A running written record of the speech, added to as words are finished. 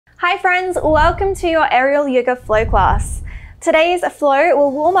Hi friends, welcome to your aerial yoga flow class. Today's flow will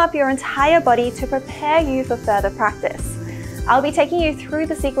warm up your entire body to prepare you for further practice. I'll be taking you through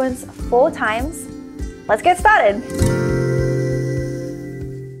the sequence 4 times. Let's get started.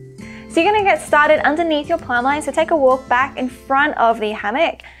 So you're gonna get started underneath your plumb line, so take a walk back in front of the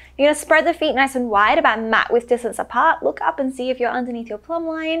hammock. You're gonna spread the feet nice and wide, about mat width distance apart. Look up and see if you're underneath your plumb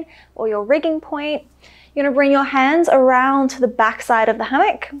line or your rigging point. You're gonna bring your hands around to the back side of the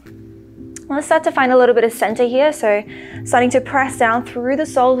hammock. Let's start to find a little bit of center here. So starting to press down through the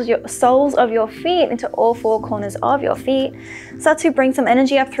soles of your feet into all 4 corners of your feet. Start to bring some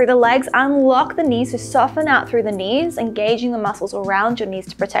energy up through the legs, unlock the knees, so soften out through the knees, engaging the muscles around your knees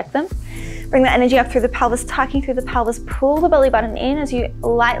to protect them. Bring that energy up through the pelvis, tucking through the pelvis, pull the belly button in as you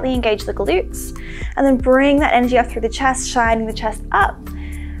lightly engage the glutes, and then bring that energy up through the chest, shining the chest up,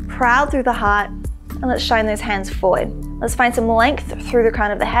 proud through the heart, and let's shine those hands forward. Let's find some length through the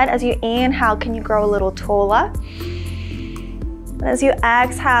crown of the head. As you inhale, can you grow a little taller? And as you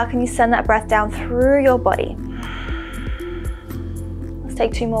exhale, can you send that breath down through your body? Let's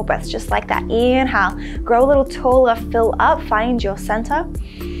take 2 more breaths just like that. Inhale, grow a little taller, fill up, find your center.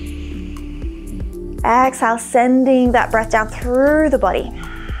 Exhale, sending that breath down through the body.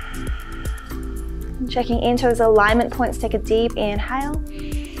 Checking into those alignment points, take a deep inhale.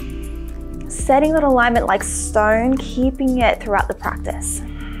 Setting that alignment like stone, keeping it throughout the practice.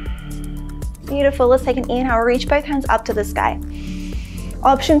 Beautiful, let's take an inhale, reach both hands up to the sky.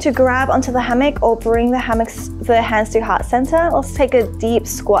 Option to grab onto the hammock or bring the hands to heart center. Let's take a deep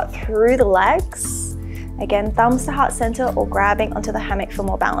squat through the legs. Again, thumbs to heart center or grabbing onto the hammock for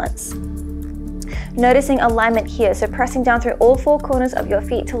more balance. Noticing alignment here, so pressing down through all 4 corners of your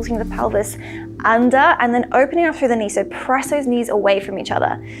feet, tilting the pelvis under and then opening up through the knees, so press those knees away from each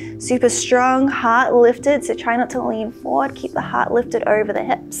other. Super strong, heart lifted, so try not to lean forward, keep the heart lifted over the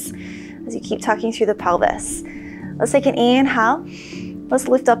hips as you keep tucking through the pelvis. Let's take an inhale, let's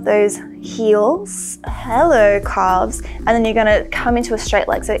lift up those heels, hello calves, and then you're gonna come into a straight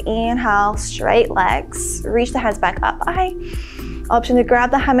leg, so inhale, straight legs, reach the hands back up high. Option to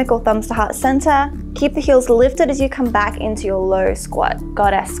grab the hammock or thumbs to heart center. Keep the heels lifted as you come back into your low squat,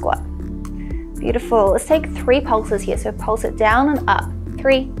 goddess squat. Beautiful. Let's take 3 pulses here. So pulse it down and up.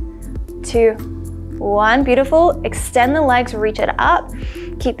 3, 2, 1. Beautiful. Extend the legs, reach it up.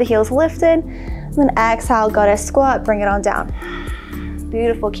 Keep the heels lifted. And then exhale, goddess squat, bring it on down.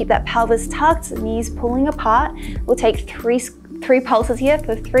 Beautiful. Keep that pelvis tucked, knees pulling apart. We'll take three pulses here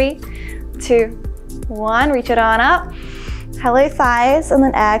for 3, 2, 1. Reach it on up. Hello thighs, and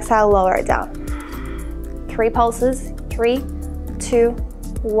then exhale, lower it down. 3 pulses, 3, 2,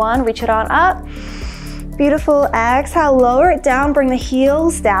 1, reach it on up. Beautiful, exhale, lower it down, bring the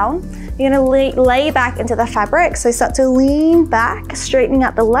heels down. You're gonna lay back into the fabric, so start to lean back, straightening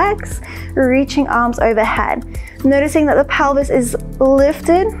out the legs, reaching arms overhead. Noticing that the pelvis is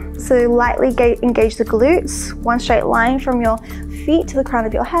lifted, so lightly engage the glutes, one straight line from your feet to the crown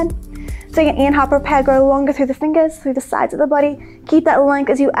of your head. Take an inhale, prepare, grow longer through the fingers, through the sides of the body. Keep that length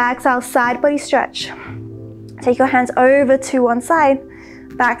as you exhale, side body stretch. Take your hands over to one side,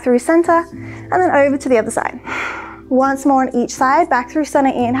 back through center, and then over to the other side. Once more on each side, back through center,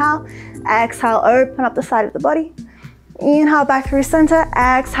 inhale. Exhale, open up the side of the body. Inhale, back through center,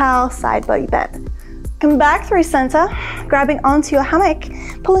 exhale, side body bend. Come back through center, grabbing onto your hammock,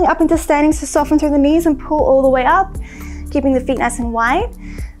 pulling up into standing, so soften through the knees and pull all the way up, keeping the feet nice and wide.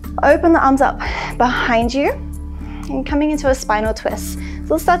 Open the arms up behind you and coming into a spinal twist.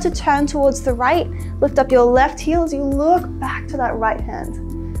 So let's start to turn towards the right, lift up your left heel as you look back to that right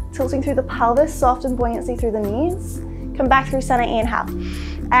hand. Tilting through the pelvis, soft and buoyancy through the knees. Come back through center, inhale.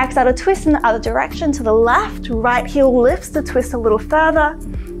 Exhale to twist in the other direction to the left. Right heel lifts to twist a little further.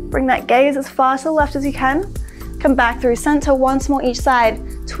 Bring that gaze as far to the left as you can. Come back through center, once more each side.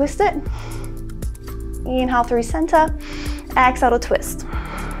 Twist it. Inhale through center. Exhale to twist.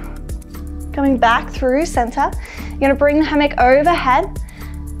 Coming back through center, you're gonna bring the hammock overhead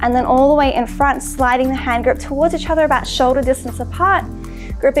and then all the way in front, sliding the hand grip towards each other about shoulder distance apart,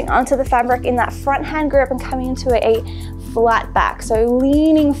 gripping onto the fabric in that front hand grip and coming into a flat back. So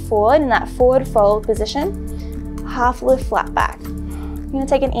leaning forward in that forward fold position, half lift, flat back. You're gonna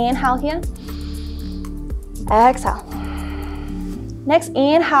take an inhale here, exhale. Next,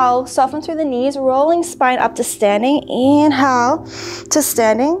 inhale, soften through the knees, rolling spine up to standing. Inhale to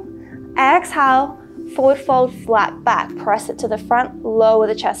standing. Exhale, forward fold, flat back. Press it to the front, lower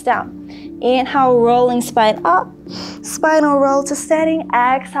the chest down. Inhale, rolling spine up. Spinal roll to standing.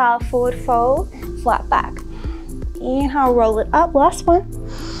 Exhale, forward fold, flat back. Inhale, roll it up. Last one.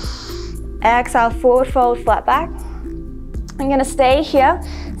 Exhale, forward fold, flat back. I'm gonna stay here.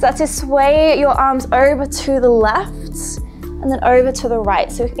 that's to sway your arms over to the left and then over to the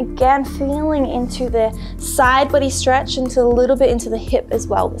right. So again, feeling into the side body stretch, into a little bit into the hip as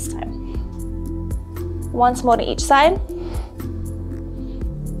well this time. Once more to each side.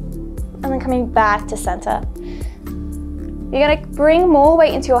 And then coming back to center. You're gonna bring more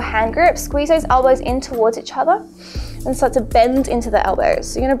weight into your hand grip, squeeze those elbows in towards each other, and start to bend into the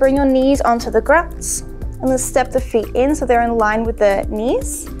elbows. So you're gonna bring your knees onto the ground, and then step the feet in so they're in line with the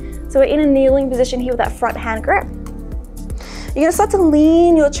knees. So we're in a kneeling position here with that front hand grip. You're gonna start to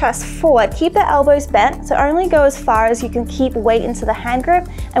lean your chest forward. Keep the elbows bent, so only go as far as you can keep weight into the hand grip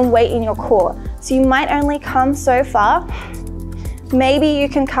and weight in your core. So you might only come so far. Maybe you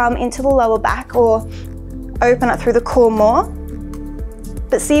can come into the lower back or open up through the core more.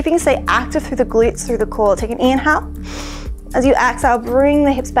 But see if you can stay active through the glutes, through the core. Take an inhale. As you exhale, bring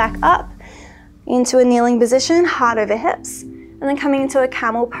the hips back up into a kneeling position, heart over hips. And then coming into a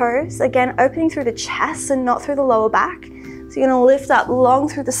camel pose. Again, opening through the chest and not through the lower back. So you're gonna lift up long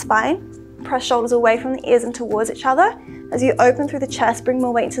through the spine, press shoulders away from the ears and towards each other. As you open through the chest, bring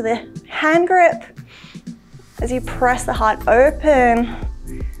more weight to the hand grip. As you press the heart open,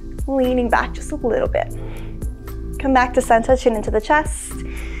 leaning back just a little bit. Come back to center, chin into the chest,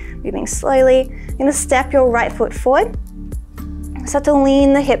 moving slowly. You're gonna step your right foot forward. Start to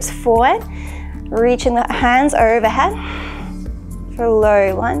lean the hips forward, reaching the hands overhead for a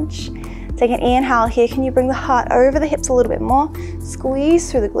low lunge. Take an inhale here. Can you bring the heart over the hips a little bit more?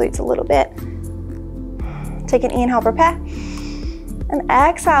 Squeeze through the glutes a little bit. Take an inhale, prepare. And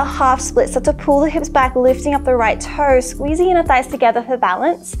exhale, half split. Start to pull the hips back, lifting up the right toes, squeezing inner thighs together for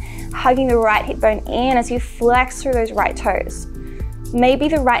balance, hugging the right hip bone in as you flex through those right toes. Maybe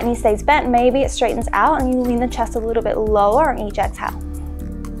the right knee stays bent, maybe it straightens out and you lean the chest a little bit lower on each exhale.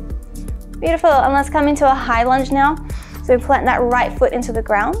 Beautiful, and let's come into a high lunge now. So plant that right foot into the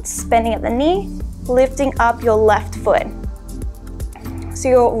ground, bending at the knee, lifting up your left foot. So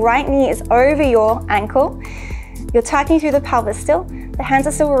your right knee is over your ankle. You're tucking through the pelvis still. The hands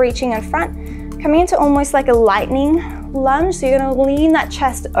are still reaching in front, coming into almost like a lightning lunge. So you're gonna lean that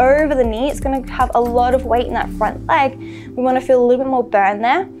chest over the knee. It's gonna have a lot of weight in that front leg. We wanna feel a little bit more burn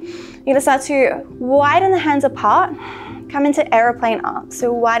there. You're gonna start to widen the hands apart, come into airplane arms.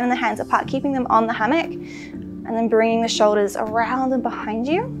 So widen the hands apart, keeping them on the hammock, and then bringing the shoulders around and behind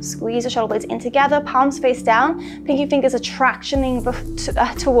you. Squeeze the shoulder blades in together, palms face down, pinky fingers are tractioning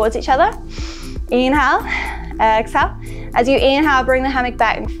towards each other. Inhale, exhale. As you inhale, bring the hammock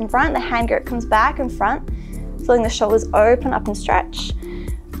back in front, the hand grip comes back in front, feeling the shoulders open up and stretch,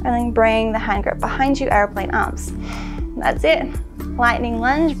 and then bring the hand grip behind you, airplane arms. That's it. Lightning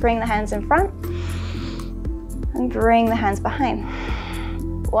lunge, bring the hands in front, and bring the hands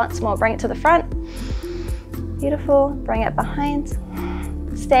behind. Once more, bring it to the front. Beautiful, bring it behind.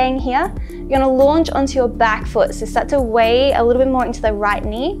 Staying here, you're gonna launch onto your back foot. So start to weigh a little bit more into the right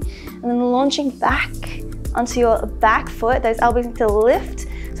knee, and then launching back onto your back foot. Those elbows need to lift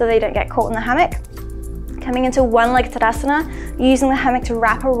so they don't get caught in the hammock. Coming into one-leg Tadasana, using the hammock to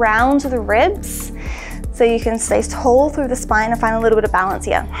wrap around to the ribs so you can stay tall through the spine and find a little bit of balance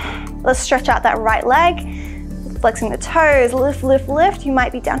here. Let's stretch out that right leg. Flexing the toes, lift, lift, lift. You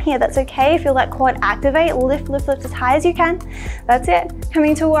might be down here, that's okay. Feel that quad activate, lift, lift, lift as high as you can. That's it.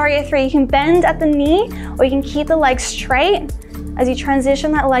 Coming to warrior three, you can bend at the knee or you can keep the leg straight as you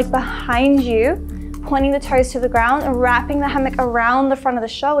transition that leg behind you, pointing the toes to the ground and wrapping the hammock around the front of the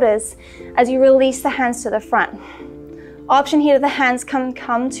shoulders as you release the hands to the front. Option here, the hands come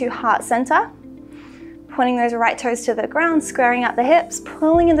to heart center, pointing those right toes to the ground, squaring out the hips,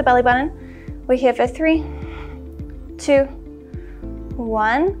 pulling in the belly button. We're here for 3, 2,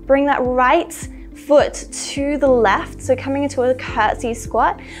 1. Bring that right foot to the left. So coming into a curtsy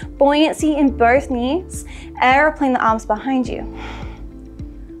squat, buoyancy in both knees, airplane the arms behind you.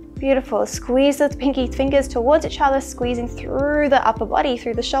 Beautiful. Squeeze the pinky fingers towards each other, squeezing through the upper body,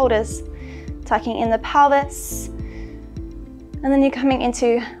 through the shoulders, tucking in the pelvis. And then you're coming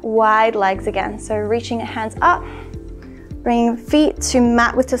into wide legs again. So reaching hands up, bringing feet to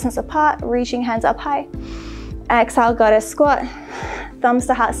mat with distance apart, reaching hands up high. Exhale, goddess squat, thumbs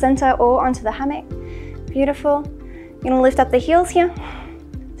to heart center or onto the hammock. Beautiful. You're gonna lift up the heels here.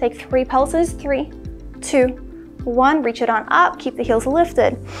 Take 3 pulses, 3, 2, 1. Reach it on up, keep the heels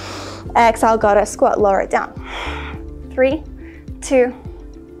lifted. Exhale, goddess squat, lower it down. 3, 2,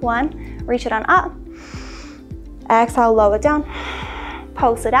 1. Reach it on up. Exhale, lower down.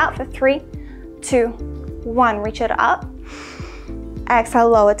 Pulse it out for 3, 2, 1. Reach it up. Exhale,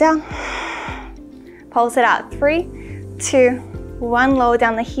 lower down. Pulse it out, 3, 2, 1, lower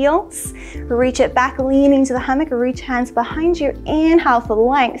down the heels, reach it back, leaning to the hammock, reach hands behind you, inhale for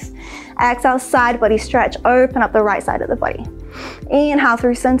length. Exhale, side body stretch, open up the right side of the body. Inhale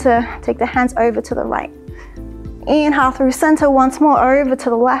through center, take the hands over to the right. Inhale through center, once more over to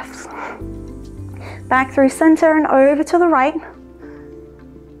the left. Back through center and over to the right.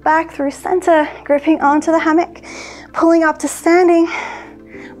 Back through center, gripping onto the hammock, pulling up to standing.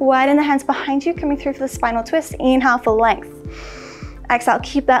 Widen the hands behind you, coming through for the spinal twist. Inhale for length. Exhale,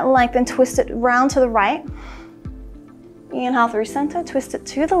 keep that length and twist it round to the right. Inhale through center, twist it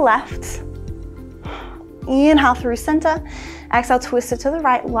to the left. Inhale through center, exhale, twist it to the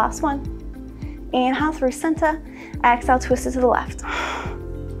right. Last one. Inhale through center, exhale, twist it to the left.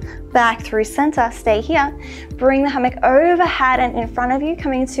 Back through center, stay here. Bring the hammock overhead and in front of you,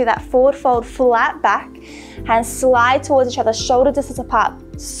 coming to that forward fold, flat back. Hands slide towards each other, shoulder distance apart,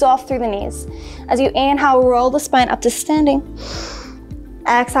 soft through the knees. As you inhale, roll the spine up to standing.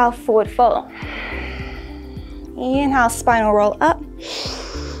 Exhale, forward fold. Inhale, spinal roll up.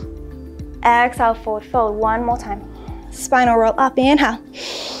 Exhale, forward fold. One more time. Spinal roll up, inhale.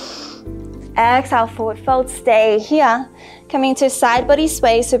 Exhale, forward fold, stay here. Coming to side body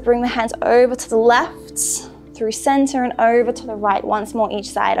sway, so bring the hands over to the left, through center and over to the right. Once more each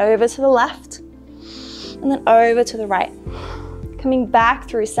side, over to the left, and then over to the right. Coming back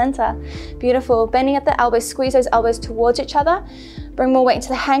through center. Beautiful. Bending at the elbows, squeeze those elbows towards each other. Bring more weight into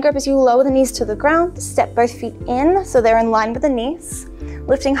the hand grip as you lower the knees to the ground. Step both feet in so they're in line with the knees.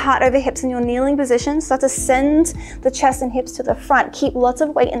 Lifting heart over hips in your kneeling position. Start to send the chest and hips to the front. Keep lots of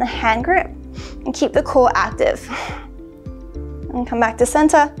weight in the hand grip and keep the core active. And come back to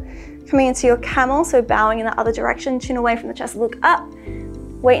center. Coming into your camel, so bowing in the other direction. Chin away from the chest, look up.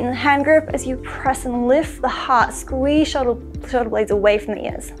 Weight in the hand grip as you press and lift the heart. Squeeze shoulder blades away from the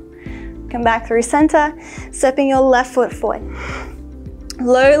ears. Come back through center, stepping your left foot forward.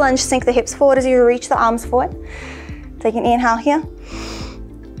 Low lunge, sink the hips forward as you reach the arms forward. Take an inhale here.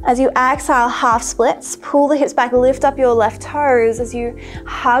 As you exhale, half splits. Pull the hips back, lift up your left toes as you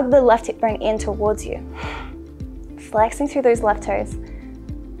hug the left hip bone in towards you. Flexing through those left toes.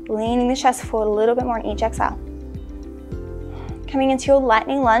 Leaning the chest forward a little bit more on each exhale. Coming into your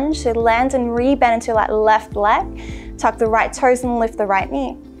lightning lunge, so land and re-bend into that left leg. Tuck the right toes and lift the right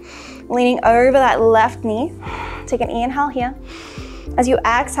knee. Leaning over that left knee. Take an inhale here. As you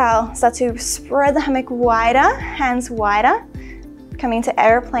exhale, start to spread the hammock wider, hands wider. Coming to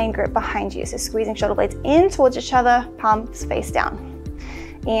airplane grip behind you, so squeezing shoulder blades in towards each other, palms face down.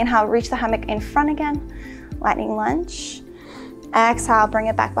 Inhale, reach the hammock in front again. Lightning lunge. Exhale, bring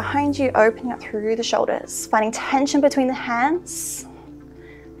it back behind you, opening up through the shoulders. Finding tension between the hands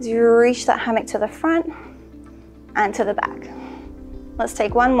as you reach that hammock to the front and to the back. Let's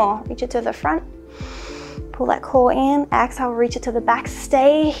take one more. Reach it to the front. Pull that core in. Exhale, reach it to the back.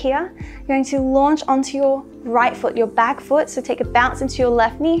 Stay here. You're going to launch onto your right foot, your back foot. So take a bounce into your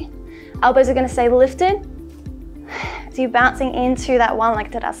left knee. Elbows are going to stay lifted. So you're bouncing into that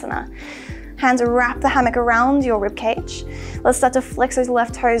one-legged Tadasana. Hands wrap the hammock around your rib cage. Let's start to flex those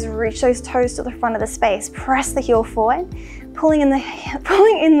left toes, reach those toes to the front of the space. Press the heel forward, pulling in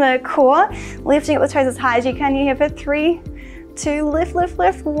the core, lifting up the toes as high as you can. You're here for 3, 2, lift, lift,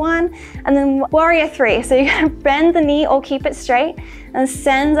 lift, 1, and then warrior 3. So you're gonna bend the knee or keep it straight and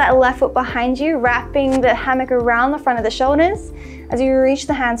send that left foot behind you, wrapping the hammock around the front of the shoulders as you reach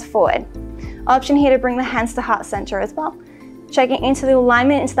the hands forward. Option here to bring the hands to heart center as well. Checking into the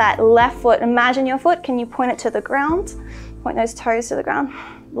alignment into that left foot. Imagine your foot. Can you point it to the ground? Point those toes to the ground.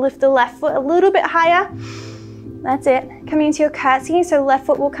 Lift the left foot a little bit higher. That's it. Coming into your curtsy. So left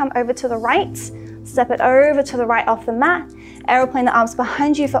foot will come over to the right. Step it over to the right off the mat. Aeroplane the arms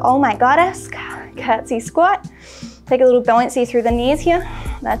behind you for oh my goddess. Curtsy squat. Take a little buoyancy through the knees here.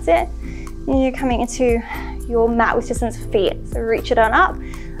 That's it. And you're coming into your mat with distance feet. So reach it on up.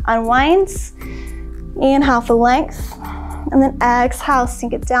 Unwind. Inhale for length. And then exhale,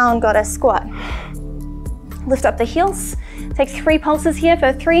 sink it down, goddess squat. Lift up the heels. Take 3 pulses here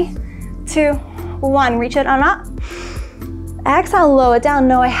for 3, 2, 1. Reach it on up. Exhale, lower down.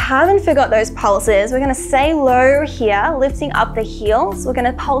 No, I haven't forgot those pulses. We're gonna stay low here, lifting up the heels. We're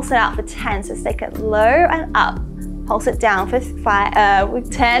gonna pulse it out for 10. So take it low and up. Pulse it down for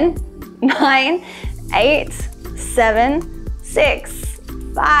 10, 9, 8, 7, 6,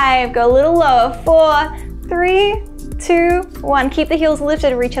 5. Go a little lower. 4, 3, 2, 1. Keep the heels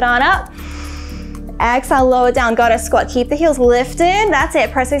lifted, reach it on up. Exhale, lower down, goddess squat. Keep the heels lifted. That's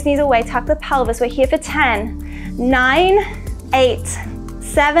it. Press those knees away, tuck the pelvis. We're here for 10, 9, 8,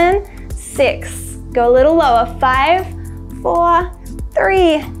 7, 6. Go a little lower. 5, 4,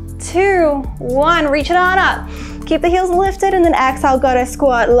 3, 2, 1. Reach it on up. Keep the heels lifted and then exhale, goddess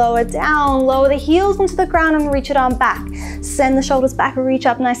squat, lower down, lower the heels onto the ground and reach it on back. Send the shoulders back, reach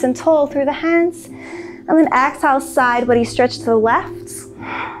up nice and tall through the hands. And then exhale, side body stretch to the left,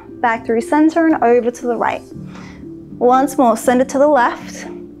 back through center and over to the right. Once more, send it to the left,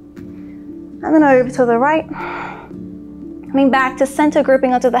 and then over to the right. Coming back to center,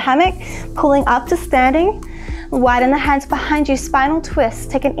 gripping onto the hammock, pulling up to standing. Widen the hands behind you, spinal twist.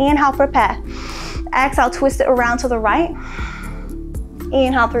 Take an inhale, prepare. Exhale, twist it around to the right.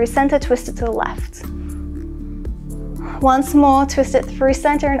 Inhale through center, twist it to the left. Once more, twist it through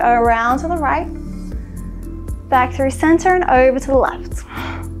center and around to the right. Back through center and over to the left.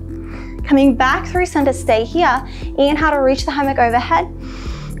 Coming back through center, stay here. Inhale to reach the hammock overhead.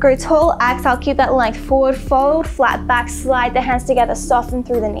 Go tall, exhale, keep that length. Forward fold, flat back, slide the hands together, soften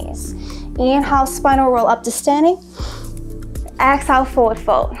through the knees. Inhale, spinal roll up to standing. Exhale, forward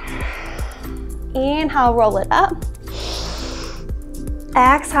fold. Inhale, roll it up.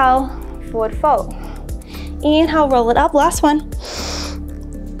 Exhale, forward fold. Inhale, roll it up, last one.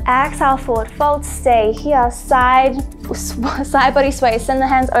 Exhale, forward fold, stay here. Side body sway, send the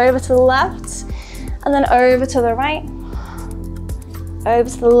hands over to the left and then over to the right. Over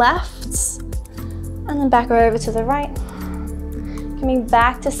to the left and then back over to the right. Coming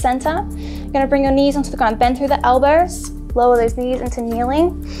back to center. You're gonna bring your knees onto the ground, bend through the elbows, lower those knees into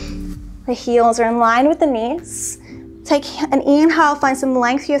kneeling. The heels are in line with the knees. Take an inhale, find some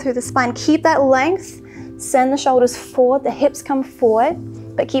length here through the spine. Keep that length, send the shoulders forward, the hips come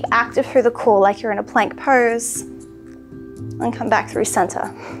forward, but keep active through the core like you're in a plank pose. And come back through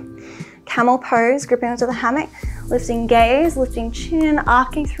center. Camel pose, gripping onto the hammock, lifting gaze, lifting chin,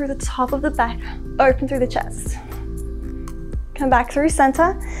 arcing through the top of the back, open through the chest. Come back through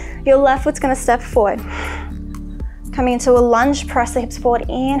center. Your left foot's gonna step forward. Coming into a lunge, press the hips forward,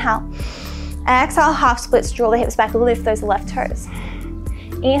 inhale. Exhale, half splits, draw the hips back, lift those left toes.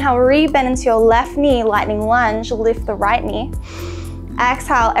 Inhale, re-bend into your left knee, lightning lunge, lift the right knee.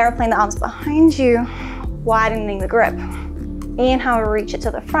 Exhale, airplane the arms behind you, widening the grip. Inhale, reach it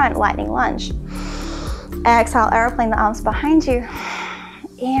to the front, lightning lunge. Exhale, airplane the arms behind you.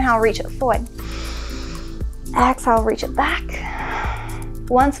 Inhale, reach it forward. Exhale, reach it back.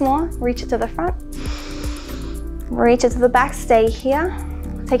 Once more, reach it to the front. Reach it to the back, stay here.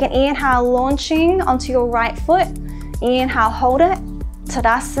 Take an inhale, launching onto your right foot. Inhale, hold it.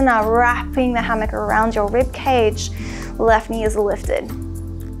 Tadasana, wrapping the hammock around your rib cage. Left knee is lifted.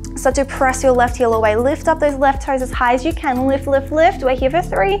 Start to press your left heel away. Lift up those left toes as high as you can. Lift, lift, lift. We're here for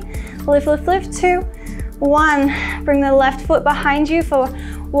 3. Lift, lift, lift. 2, 1. Bring the left foot behind you for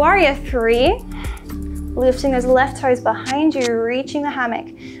warrior 3. Lifting those left toes behind you, reaching the hammock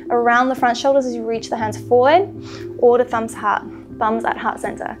around the front shoulders as you reach the hands forward, or to thumbs at heart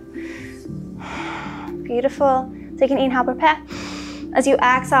center. Beautiful. Take an inhale, prepare. As you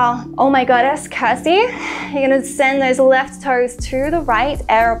exhale, oh my goddess, Kirsty, you're gonna send those left toes to the right,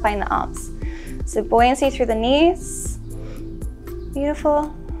 aeroplane the arms. So buoyancy through the knees.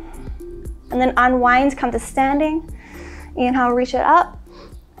 Beautiful. And then unwind, come to standing. Inhale, reach it up.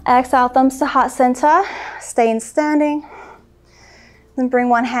 Exhale, thumbs to heart center. Stay in standing. Then bring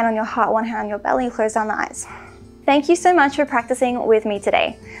one hand on your heart, one hand on your belly, close down the eyes. Thank you so much for practicing with me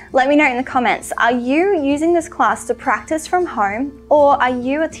today. Let me know in the comments, are you using this class to practice from home, or are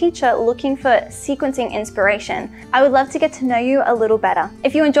you a teacher looking for sequencing inspiration? I would love to get to know you a little better.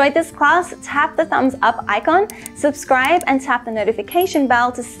 If you enjoyed this class, tap the thumbs up icon, subscribe, and tap the notification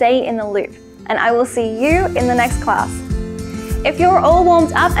bell to stay in the loop. And I will see you in the next class. If you're all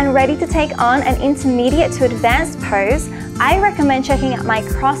warmed up and ready to take on an intermediate to advanced pose, I recommend checking out my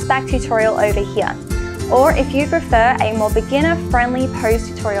cross-back tutorial over here. Or if you prefer a more beginner-friendly pose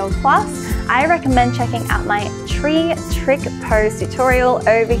tutorial class, I recommend checking out my tree trick pose tutorial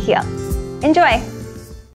over here. Enjoy!